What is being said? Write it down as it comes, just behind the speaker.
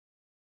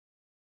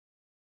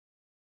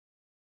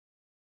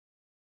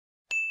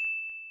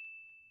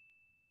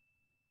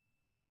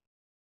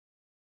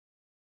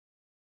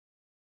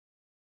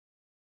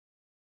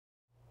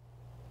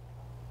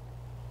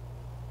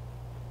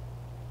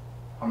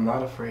I'm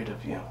not afraid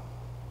of you.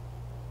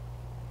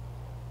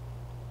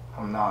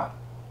 I'm not.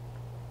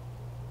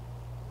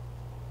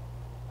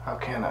 How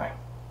can I?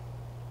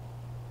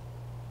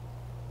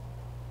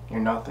 You're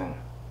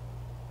nothing.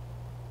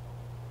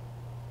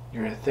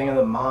 You're a thing of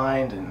the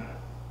mind, and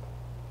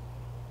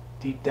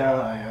deep down,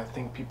 I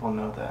think people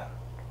know that.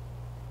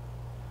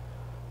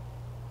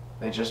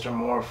 They just are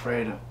more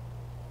afraid of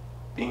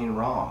being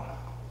wrong.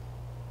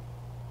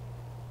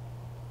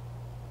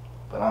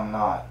 But I'm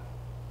not.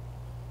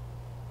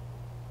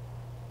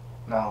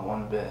 Not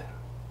one bit.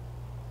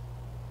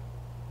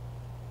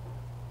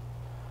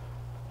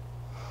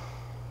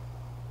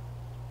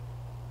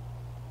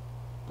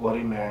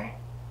 Bloody Mary.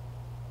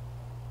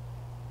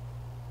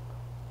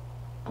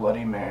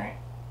 Bloody Mary.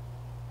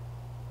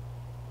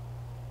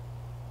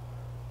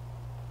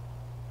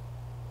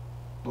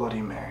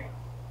 Bloody Mary.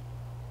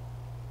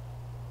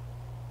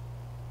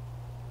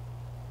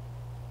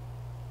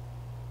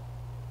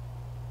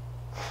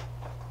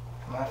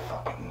 I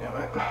fucking knew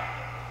it.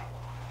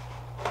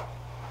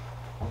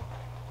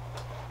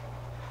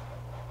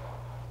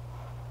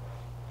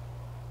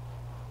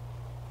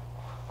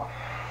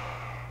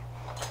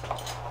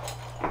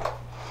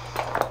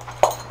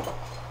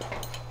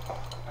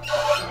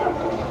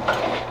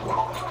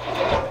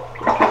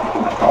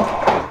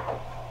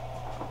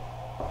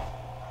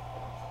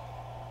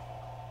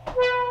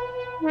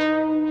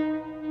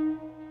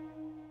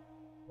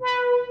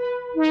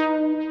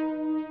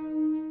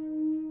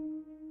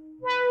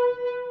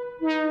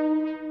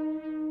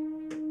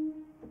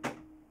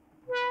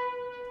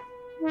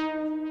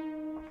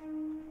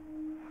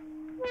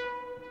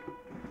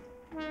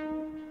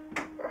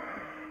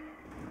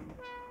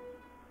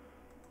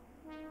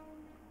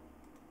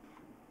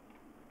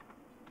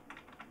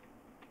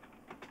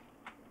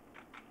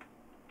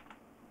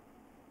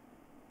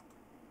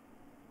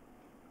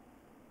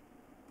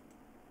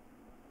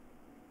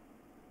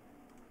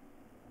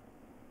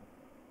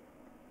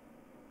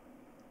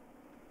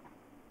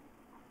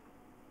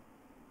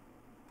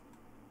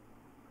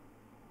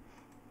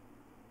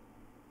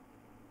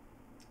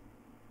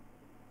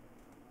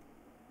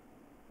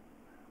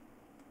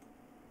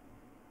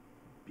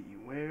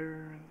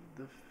 Beware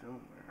the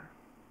filmer.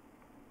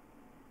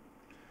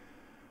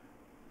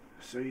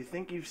 So you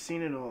think you've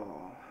seen it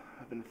all.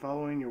 I've been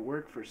following your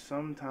work for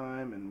some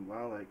time, and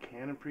while I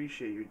can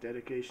appreciate your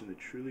dedication to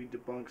truly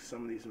debunk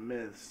some of these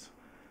myths,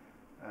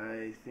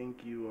 I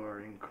think you are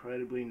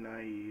incredibly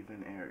naive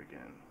and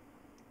arrogant.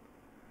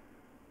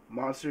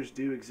 Monsters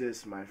do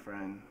exist, my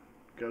friend.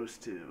 Ghosts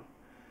too.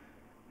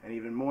 And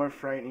even more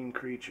frightening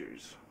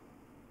creatures.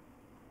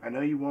 I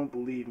know you won't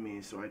believe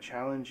me, so I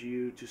challenge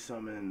you to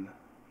summon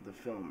the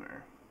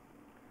filmer.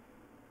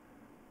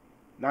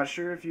 Not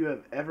sure if you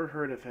have ever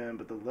heard of him,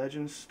 but the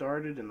legend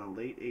started in the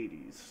late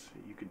 80s.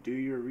 You could do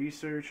your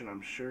research, and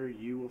I'm sure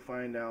you will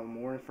find out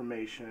more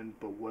information,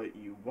 but what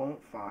you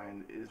won't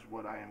find is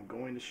what I am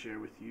going to share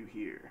with you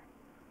here.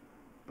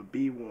 But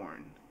be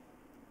warned.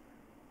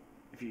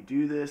 If you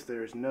do this,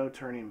 there is no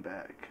turning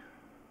back.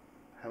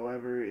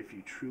 However, if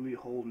you truly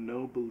hold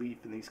no belief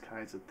in these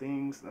kinds of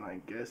things, then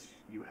I guess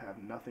you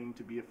have nothing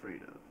to be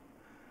afraid of.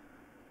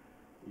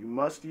 You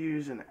must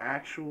use an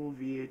actual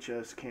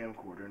VHS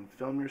camcorder and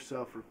film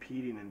yourself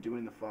repeating and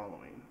doing the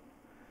following.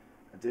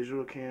 A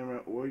digital camera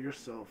or your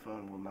cell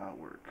phone will not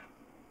work.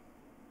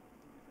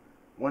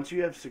 Once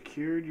you have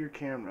secured your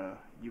camera,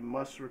 you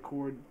must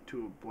record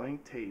to a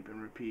blank tape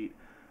and repeat,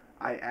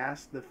 "I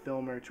ask the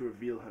filmer to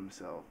reveal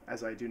himself,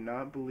 as I do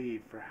not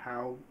believe, for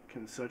how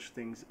can such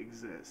things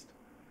exist?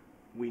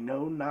 We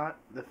know not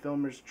the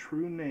filmer's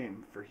true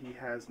name, for he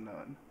has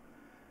none.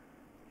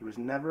 He was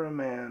never a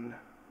man,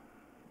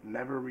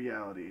 never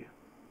reality.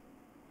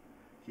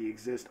 He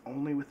exists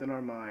only within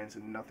our minds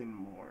and nothing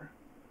more.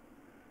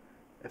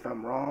 If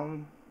I'm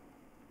wrong,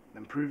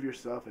 then prove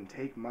yourself and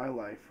take my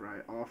life, for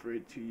I offer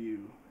it to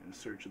you in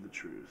search of the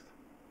truth."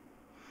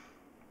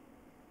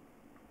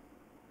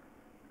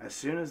 As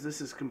soon as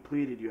this is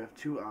completed, you have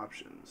two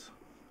options.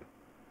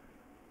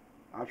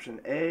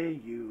 Option A,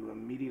 you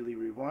immediately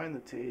rewind the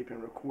tape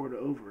and record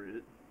over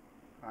it.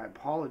 I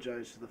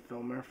apologize to the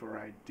filmer, for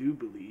I do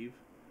believe.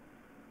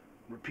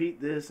 Repeat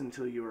this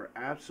until you are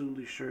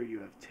absolutely sure you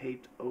have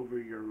taped over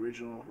your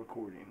original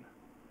recording.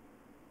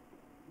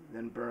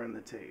 Then burn the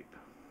tape.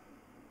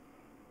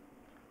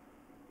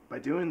 By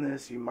doing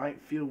this, you might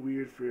feel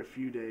weird for a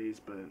few days,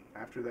 but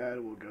after that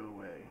it will go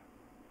away.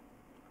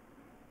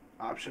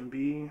 Option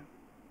B,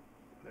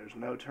 there's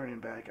no turning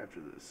back after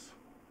this.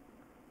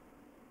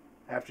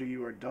 After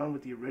you are done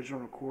with the original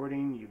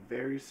recording, you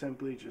very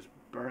simply just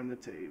burn the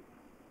tape.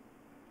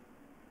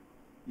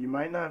 You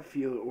might not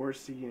feel or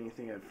see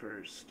anything at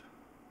first,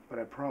 but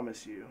I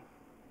promise you,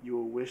 you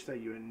will wish that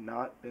you had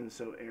not been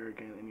so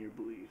arrogant in your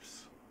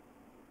beliefs.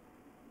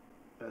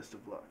 Best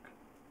of luck.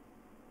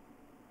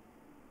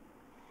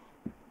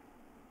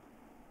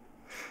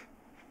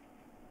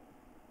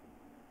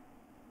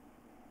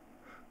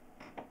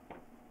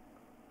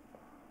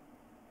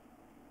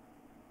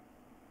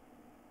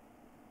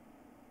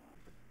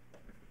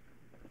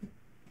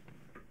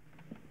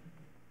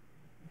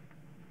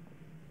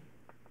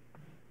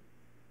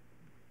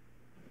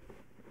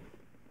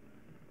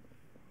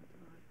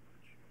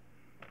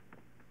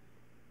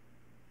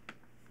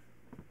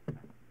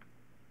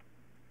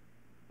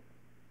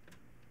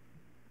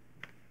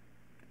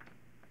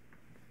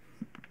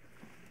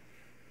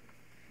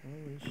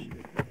 shit.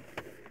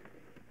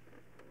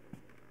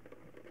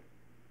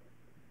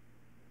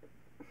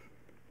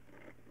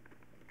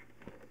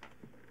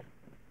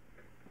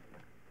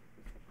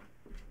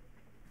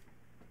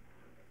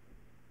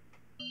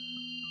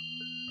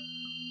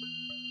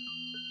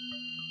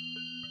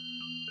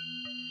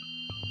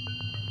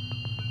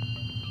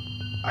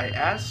 I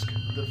ask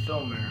the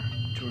filmer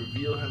to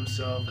reveal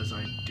himself, as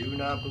I do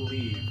not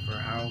believe, for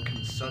how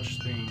can such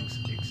things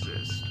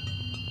exist?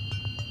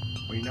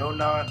 We know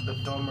not the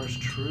filmer's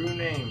true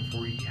name,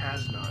 for he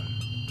has none.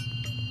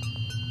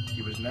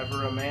 He was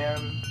never a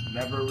man,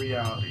 never a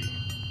reality.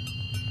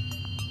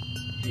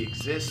 He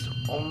exists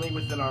only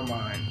within our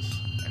minds,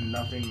 and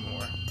nothing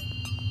more.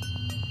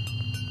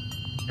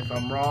 If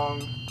I'm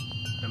wrong,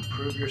 then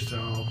prove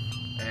yourself,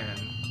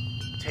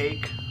 and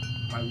take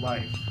my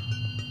life,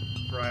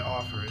 for I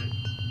offer it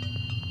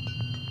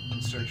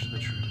in search of the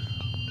truth.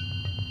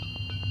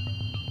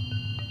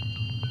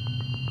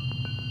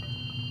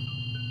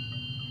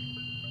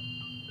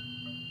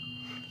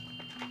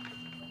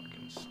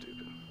 Fucking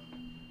stupid.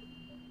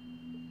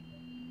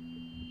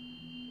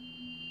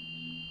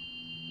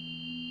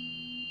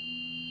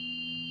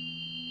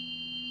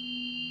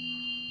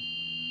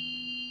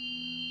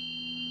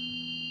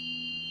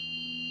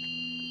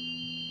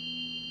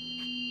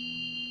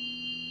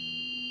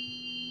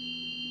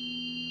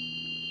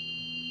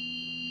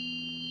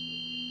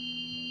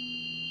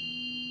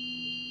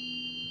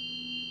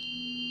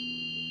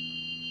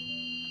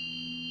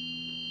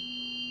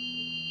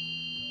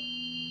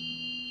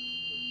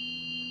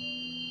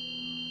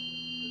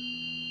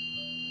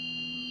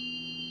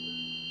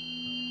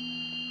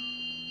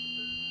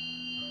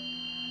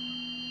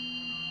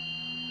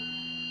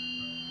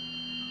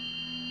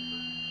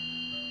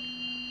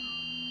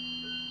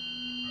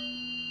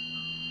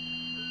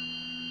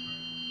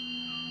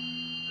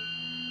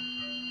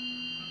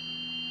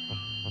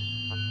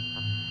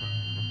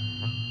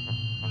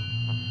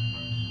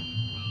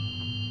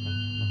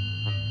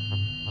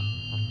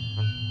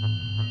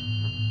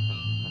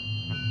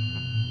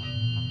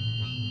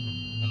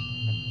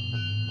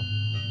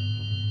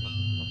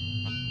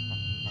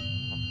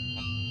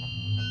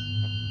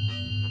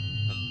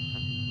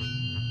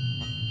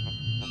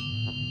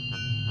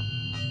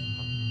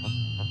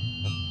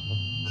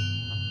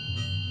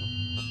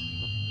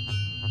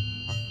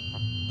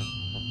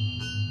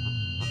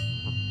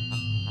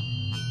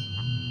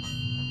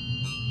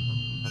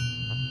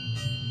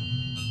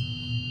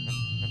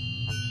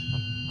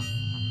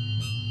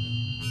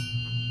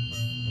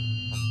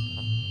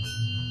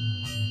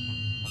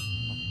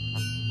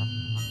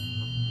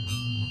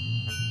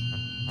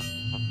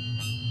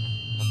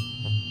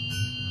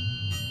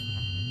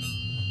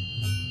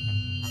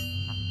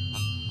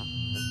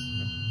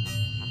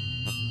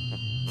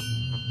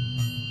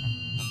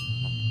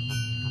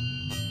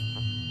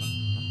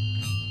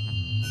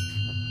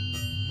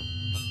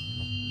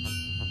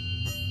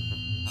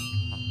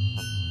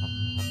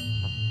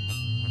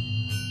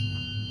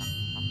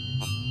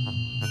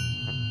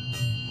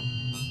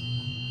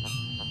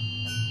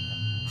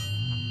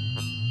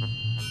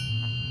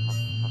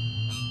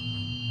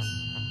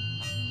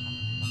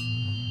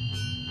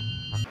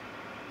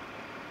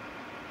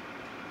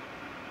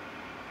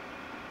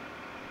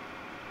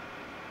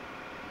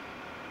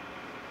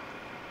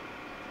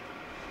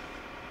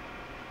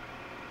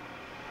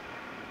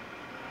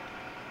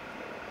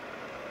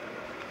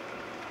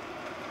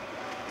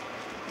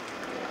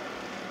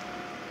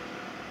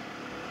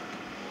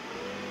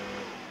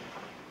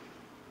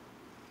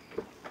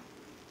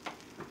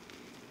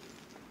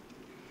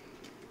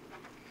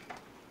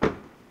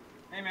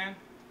 Hey, man.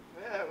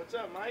 Yeah, what's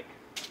up, Mike?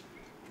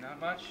 Not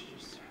much.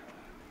 Just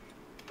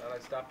thought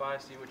I'd stop by,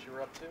 see what you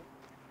were up to.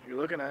 You're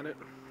looking at it.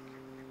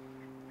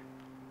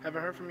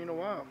 Haven't heard from you in a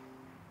while.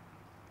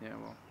 Yeah,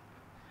 well,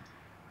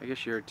 I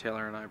guess you heard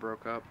Taylor and I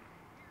broke up.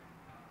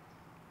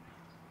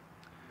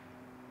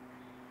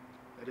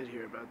 I did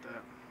hear about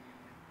that.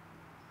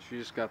 She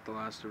just got the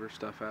last of her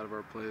stuff out of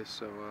our place,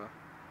 so,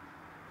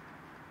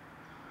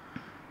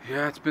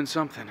 yeah, it's been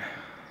something.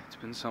 It's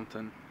been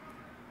something.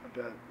 I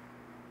bet.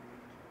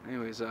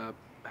 Anyways, how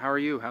are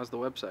you? How's the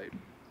website?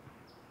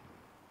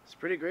 It's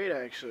pretty great,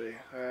 actually.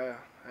 I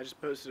just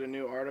posted a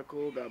new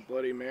article about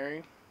Bloody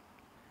Mary.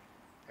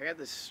 I got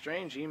this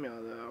strange email,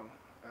 though.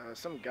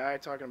 Some guy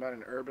talking about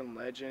an urban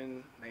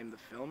legend named the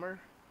Filmer.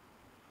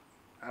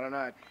 I don't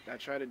know. I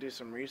tried to do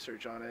some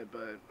research on it,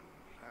 but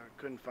I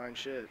couldn't find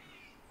shit.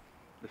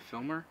 The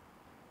Filmer?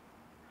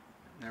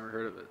 Never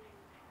heard of it.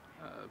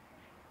 Oh,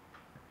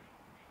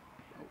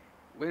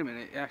 wait a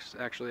minute.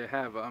 Actually, I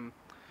have.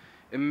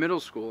 In middle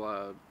school,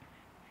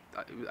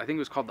 I think it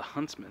was called the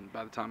Huntsman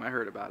by the time I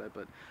heard about it,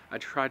 but I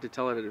tried to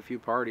tell it at a few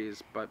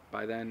parties, but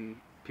by then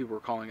people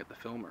were calling it the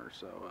Filmer,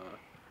 so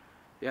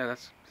yeah,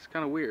 it's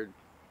kind of weird.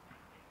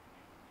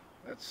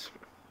 That's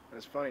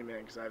funny, man,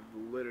 because I've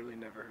literally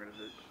never heard of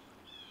it.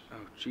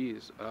 Oh,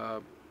 geez.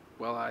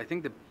 Well, I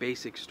think the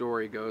basic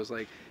story goes,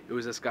 like, it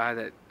was this guy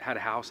that had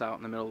a house out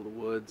in the middle of the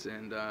woods,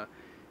 and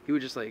he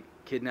would just, like,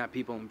 kidnap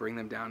people and bring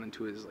them down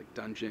into his, like,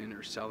 dungeon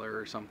or cellar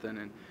or something,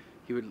 and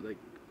he would, like,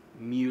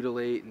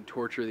 mutilate and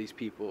torture these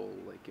people,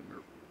 like, and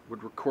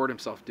would record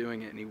himself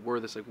doing it, and he wore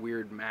this like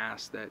weird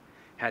mask that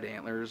had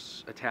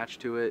antlers attached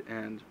to it.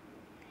 And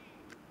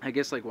I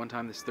guess like one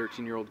time this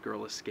 13-year-old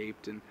girl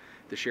escaped, and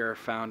the sheriff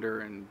found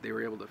her, and they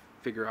were able to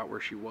figure out where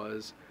she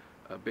was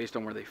based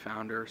on where they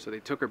found her. So they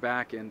took her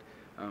back, and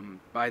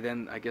by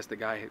then I guess the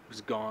guy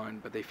was gone,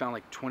 but they found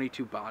like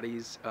 22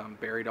 bodies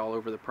buried all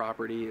over the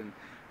property, and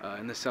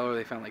in the cellar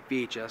they found like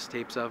VHS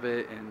tapes of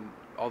it and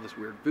all this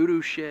weird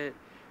voodoo shit.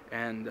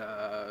 And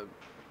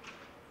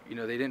you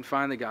know, they didn't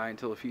find the guy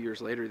until a few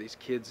years later. These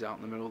kids out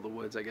in the middle of the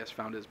woods, I guess,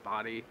 found his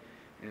body,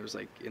 and it was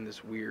like in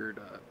this weird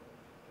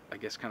I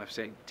guess kind of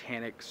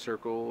satanic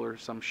circle or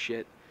some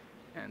shit.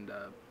 And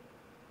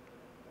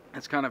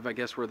that's kind of, I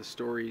guess, where the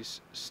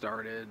stories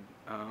started.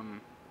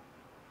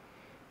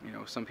 You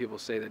know, some people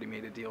say that he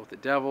made a deal with the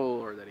devil,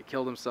 or that he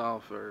killed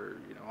himself, or,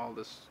 you know, all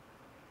this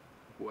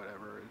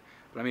whatever.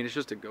 But I mean, it's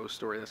just a ghost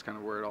story. That's kind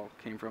of where it all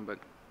came from. But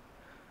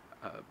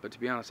to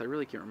be honest, I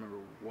really can't remember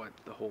what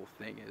the whole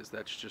thing is.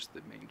 That's just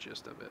the main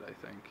gist of it, I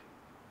think.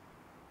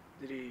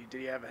 Did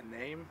he have a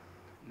name?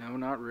 No,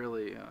 not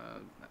really.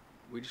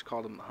 We just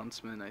called him the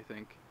Huntsman, I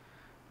think.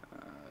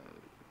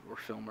 Or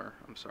Filmer,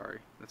 I'm sorry.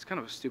 That's kind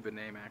of a stupid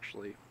name,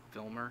 actually.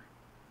 Filmer.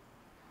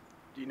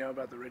 Do you know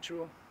about the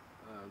ritual?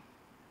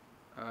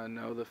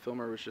 No, the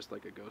Filmer was just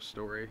like a ghost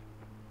story.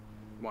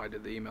 Why,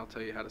 did the email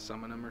tell you how to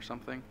summon him or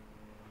something?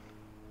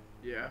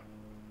 Yeah.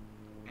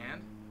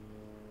 And?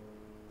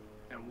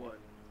 And what?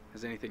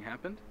 Has anything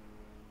happened?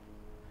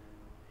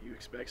 You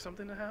expect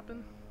something to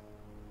happen?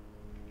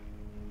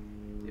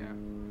 Yeah.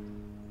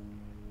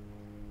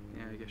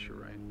 Yeah, I guess you're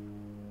right.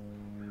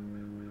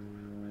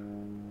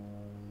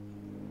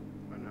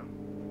 I know.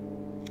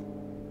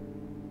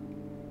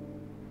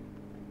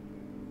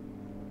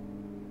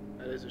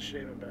 That is a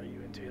shame about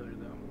you and Taylor,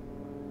 though.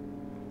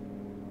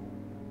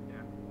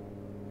 Yeah.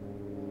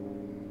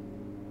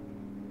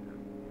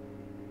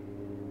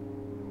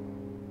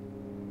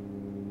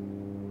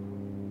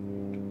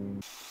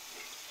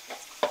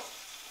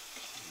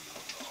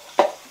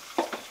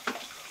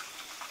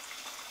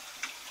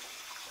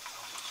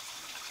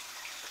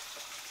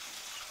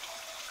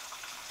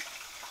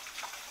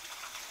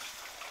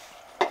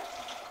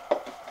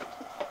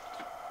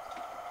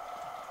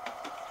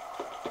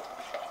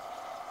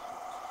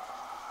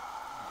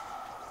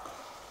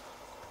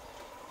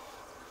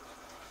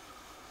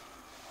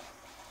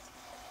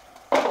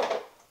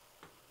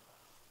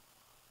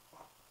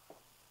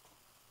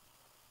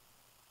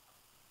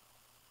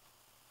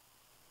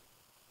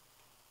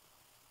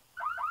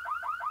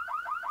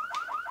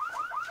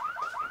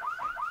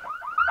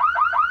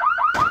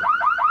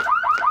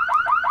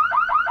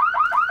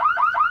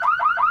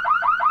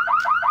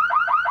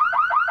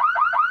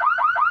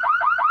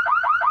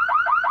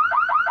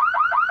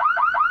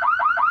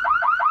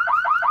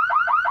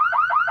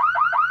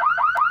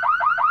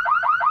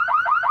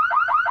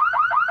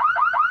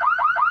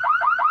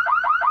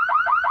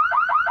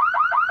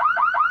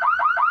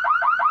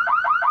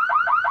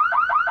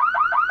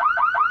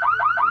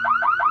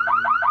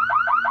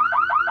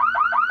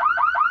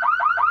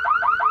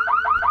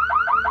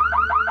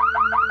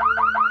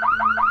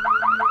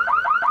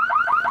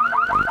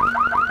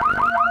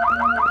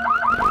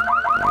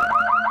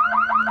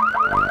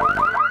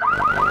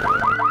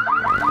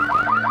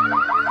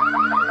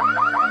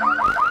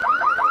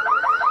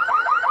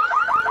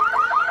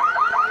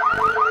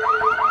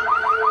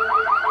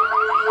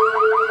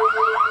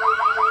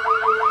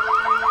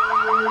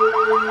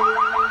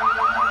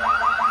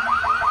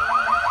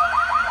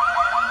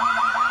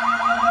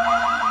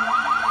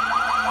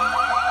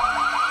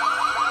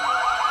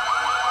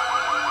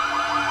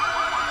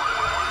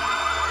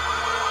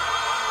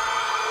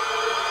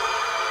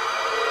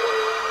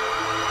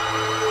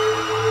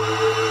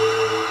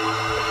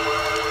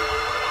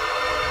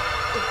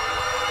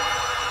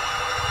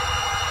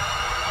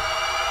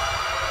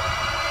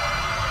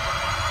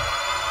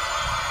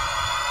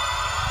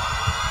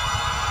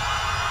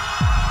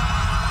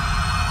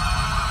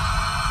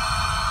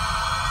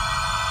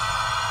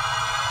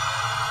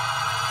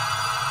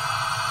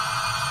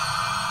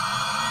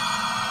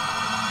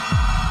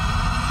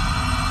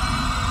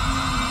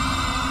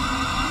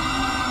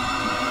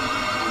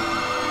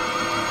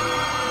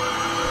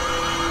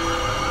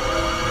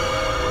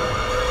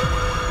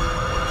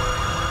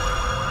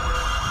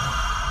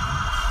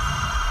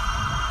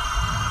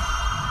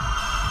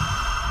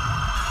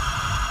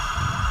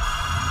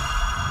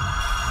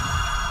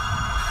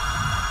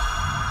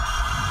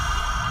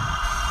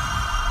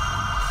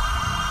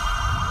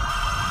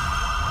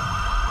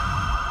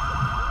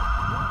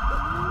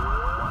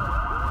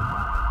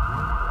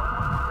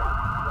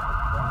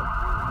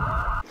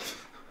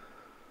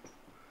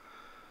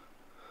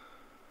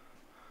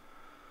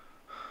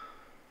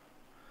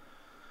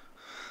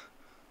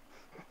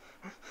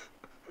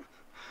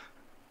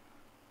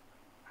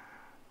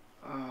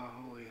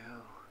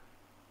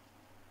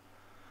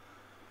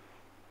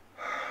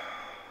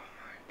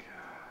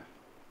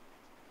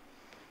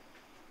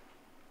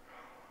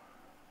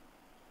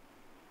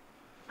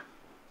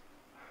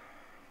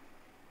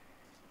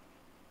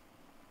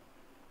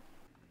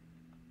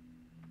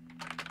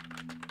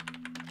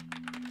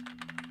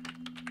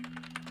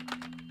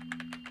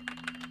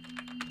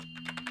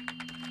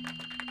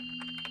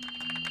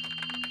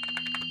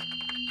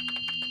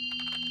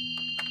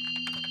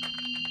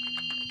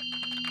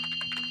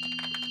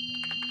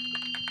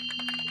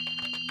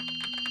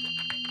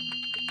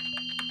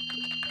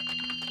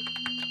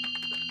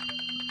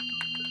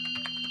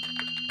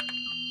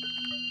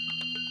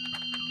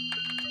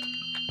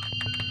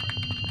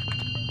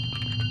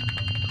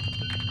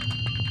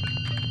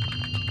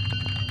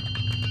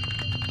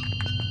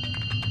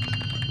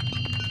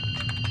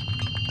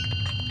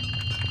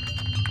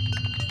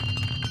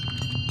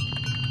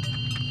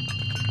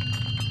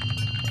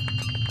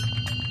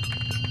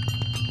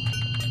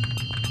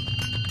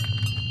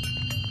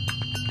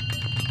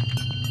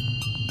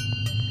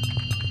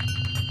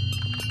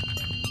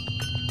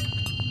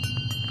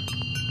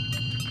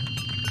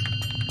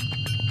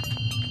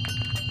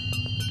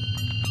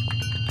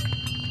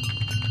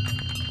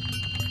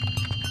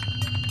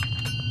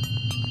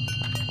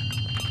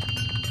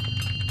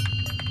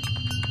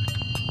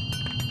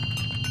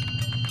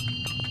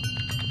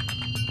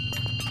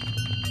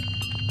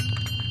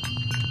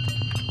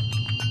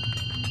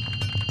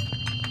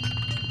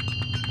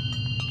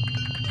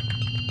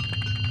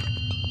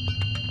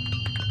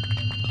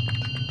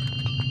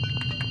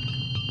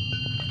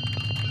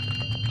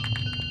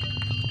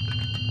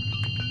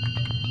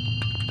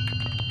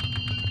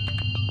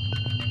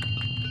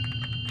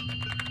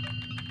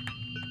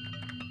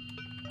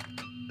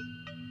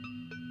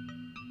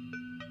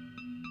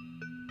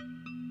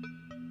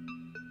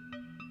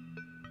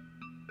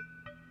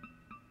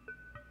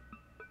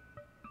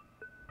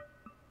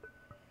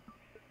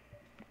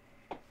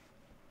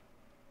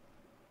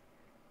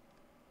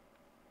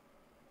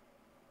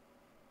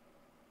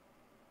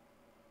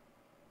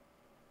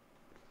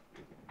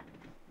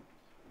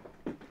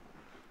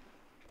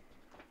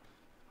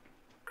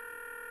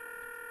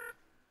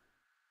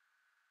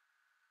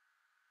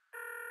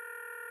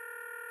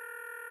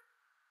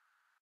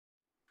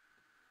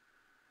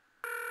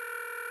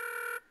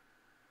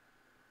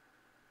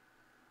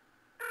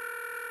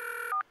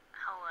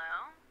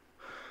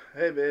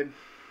 Hey, babe.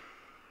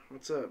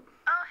 What's up?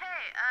 Oh,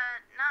 hey,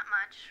 not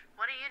much.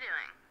 What are you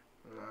doing?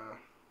 Nah.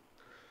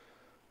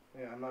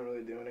 Yeah, I'm not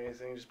really doing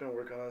anything. Just been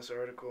working on this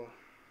article.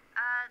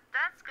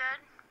 That's good.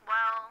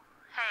 Well,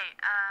 hey,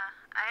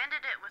 I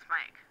ended it with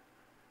Mike.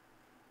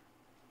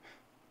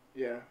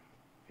 Yeah,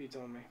 he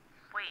told me.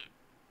 Wait,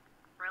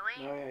 really?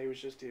 No, yeah, he was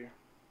just here.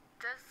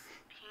 Does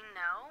he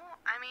know?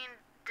 I mean,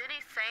 did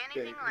he say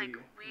anything Yeah, like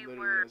he we literally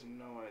were... has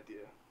no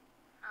idea.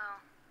 Oh,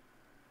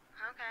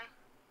 okay.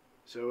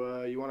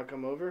 So, you want to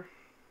come over?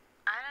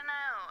 I don't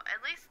know. At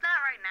least not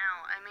right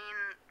now. I mean,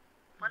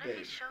 what if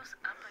he Babe. shows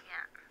up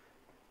again?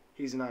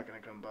 He's not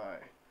gonna come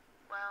by.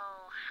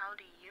 Well, how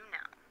do you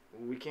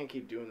know? We can't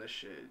keep doing this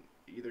shit.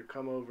 Either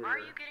come over. Why are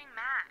you getting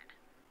mad?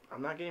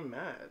 I'm not getting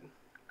mad.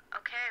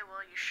 Okay,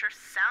 well, you sure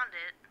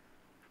sounded.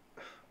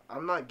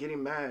 I'm not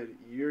getting mad.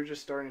 You're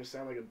just starting to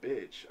sound like a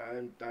bitch.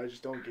 I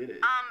just don't get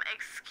it.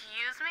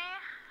 Excuse me?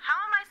 How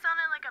am I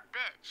sounding like a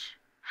bitch?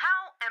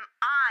 How am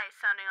I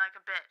sounding like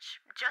a bitch?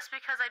 Just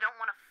because I don't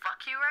want to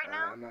fuck you right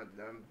now?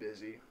 I'm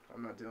busy.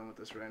 I'm not dealing with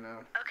this right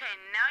now. Okay,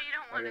 now you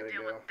don't want I to gotta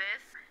deal go. with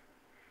this?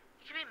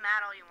 You can be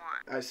mad all you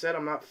want. I said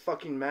I'm not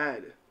fucking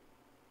mad.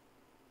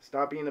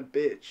 Stop being a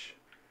bitch.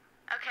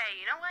 Okay,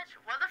 you know what?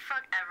 What the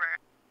fuck ever.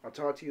 I'll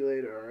talk to you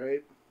later,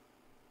 alright?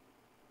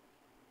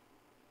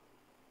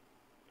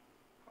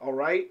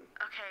 Alright?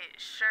 Okay,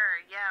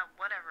 sure, yeah,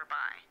 whatever,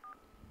 bye.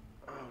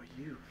 Oh,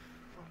 you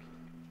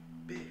fucking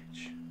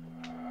bitch.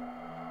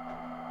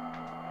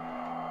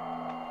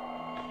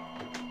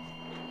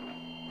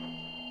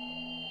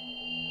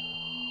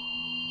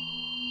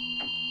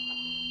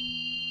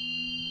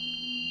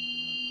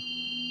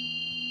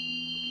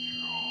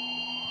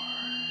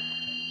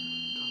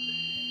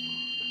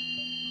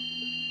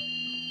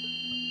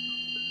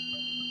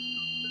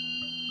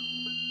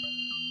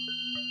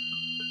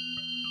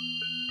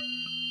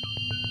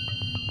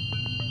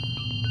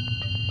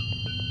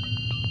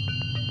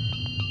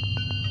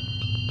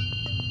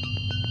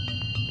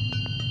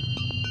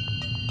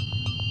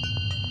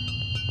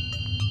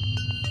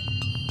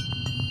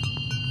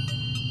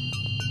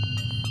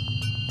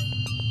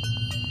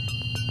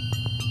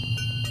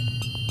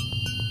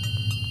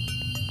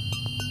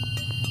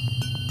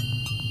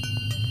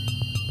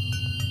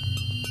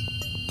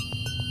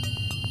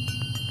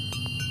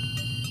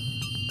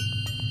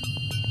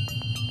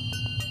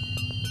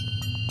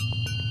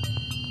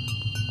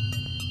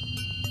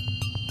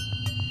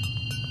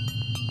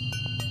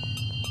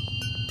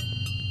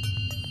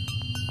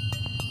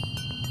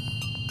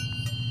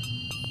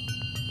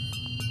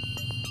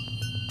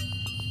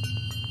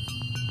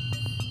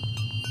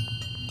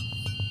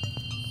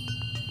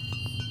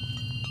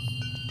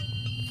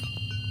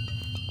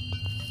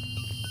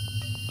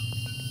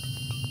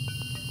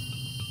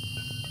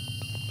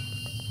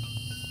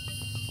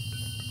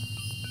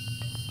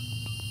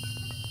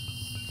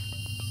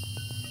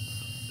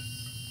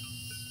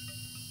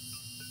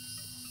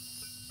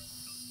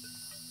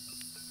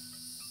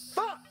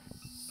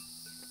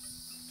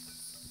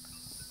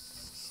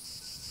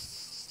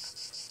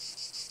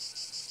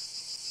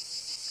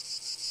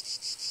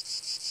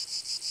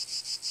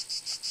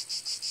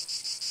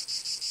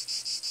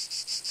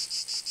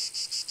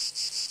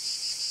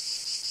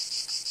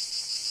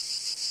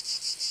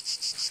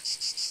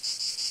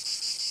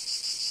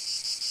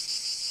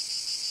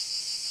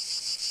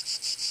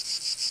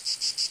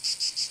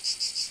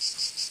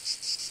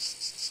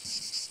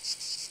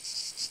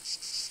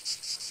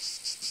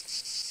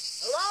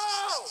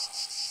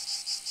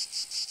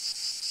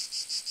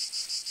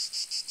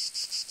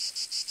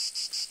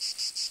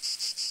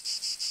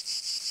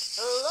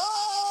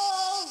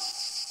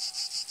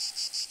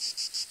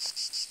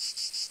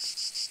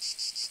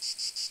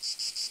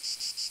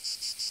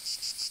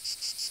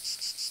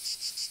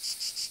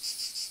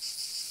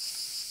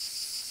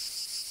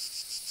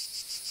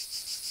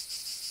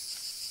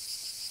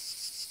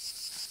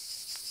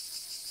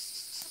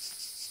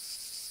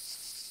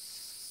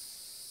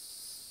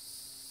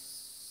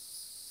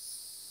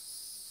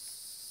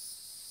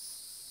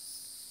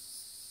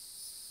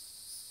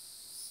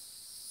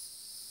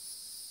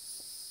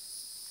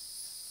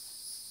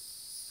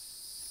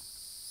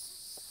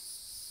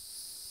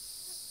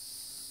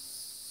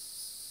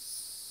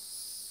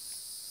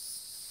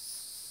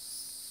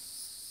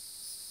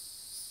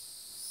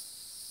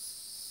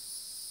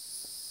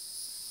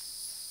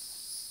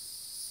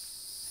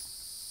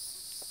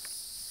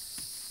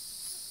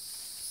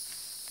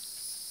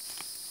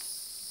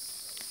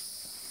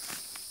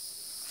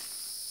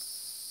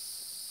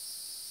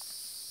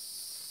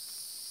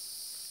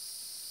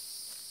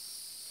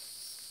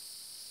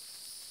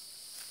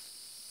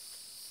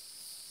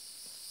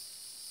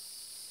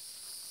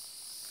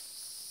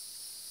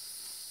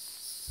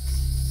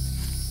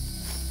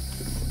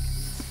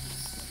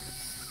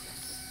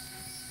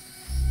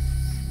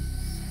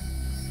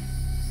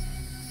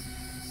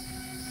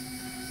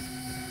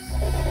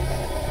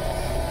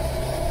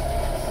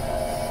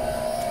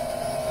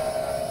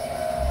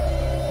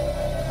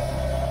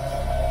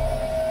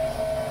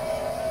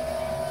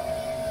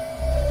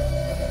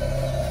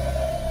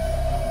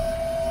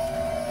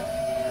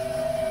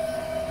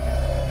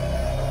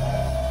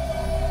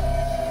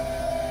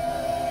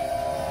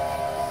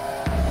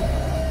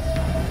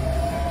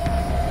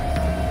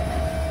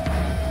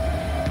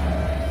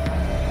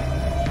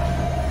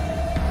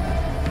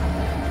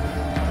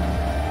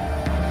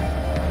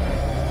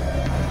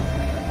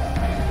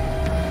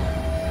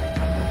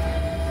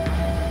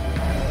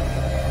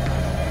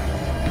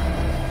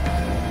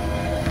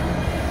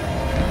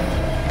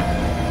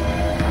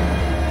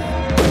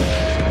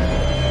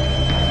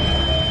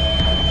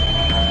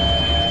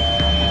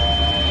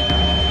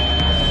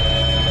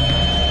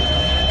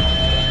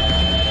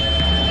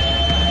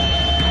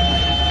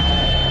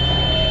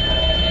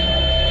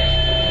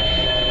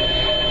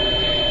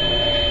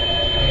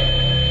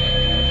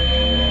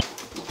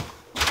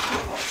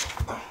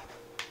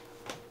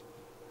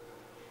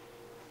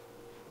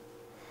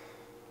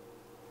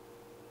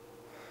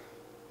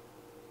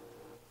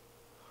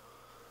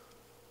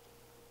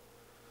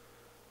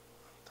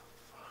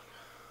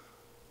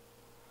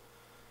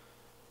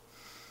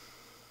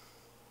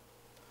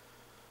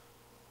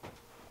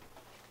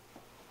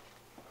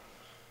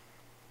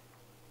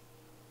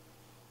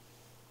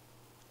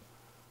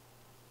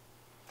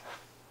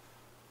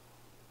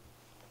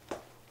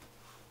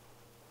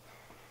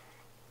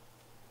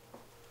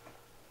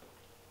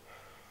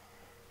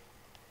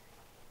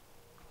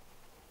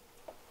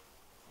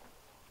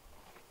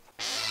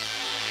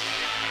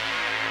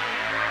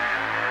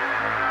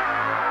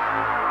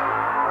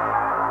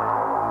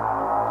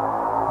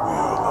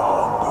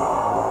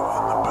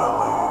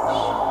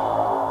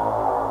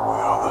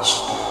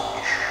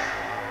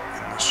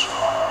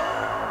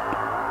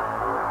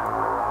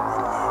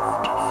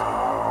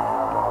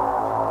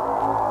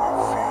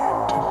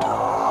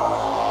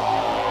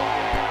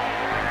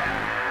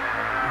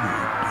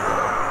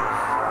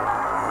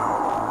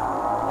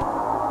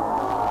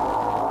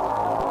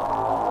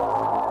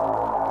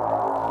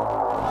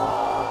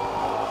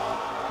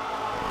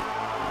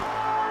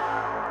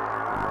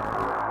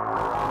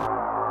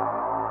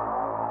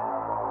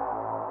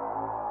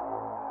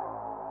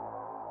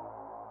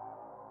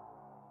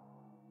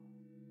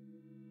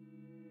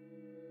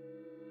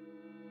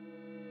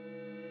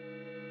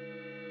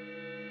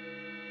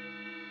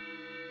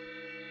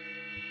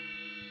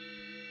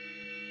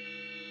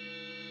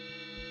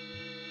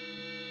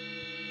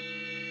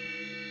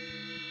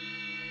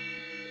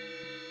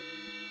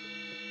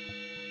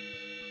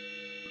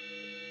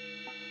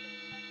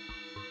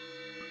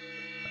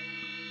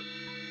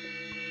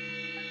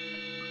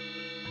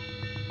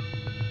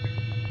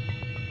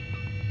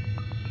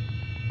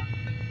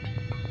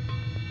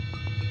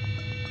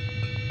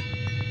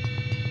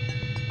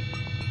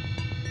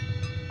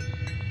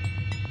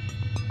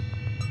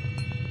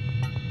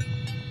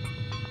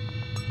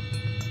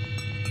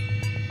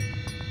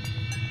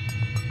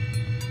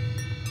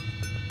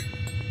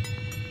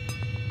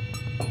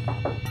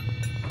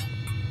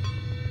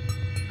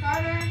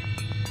 Carter?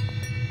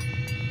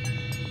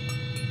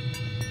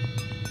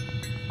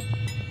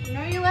 You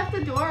know you left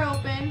the door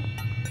open.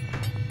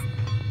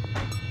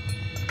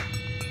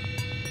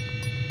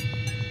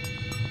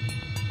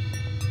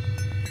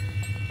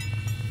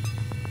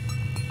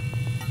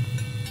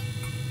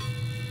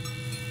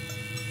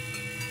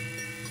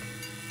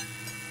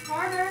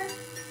 Carter?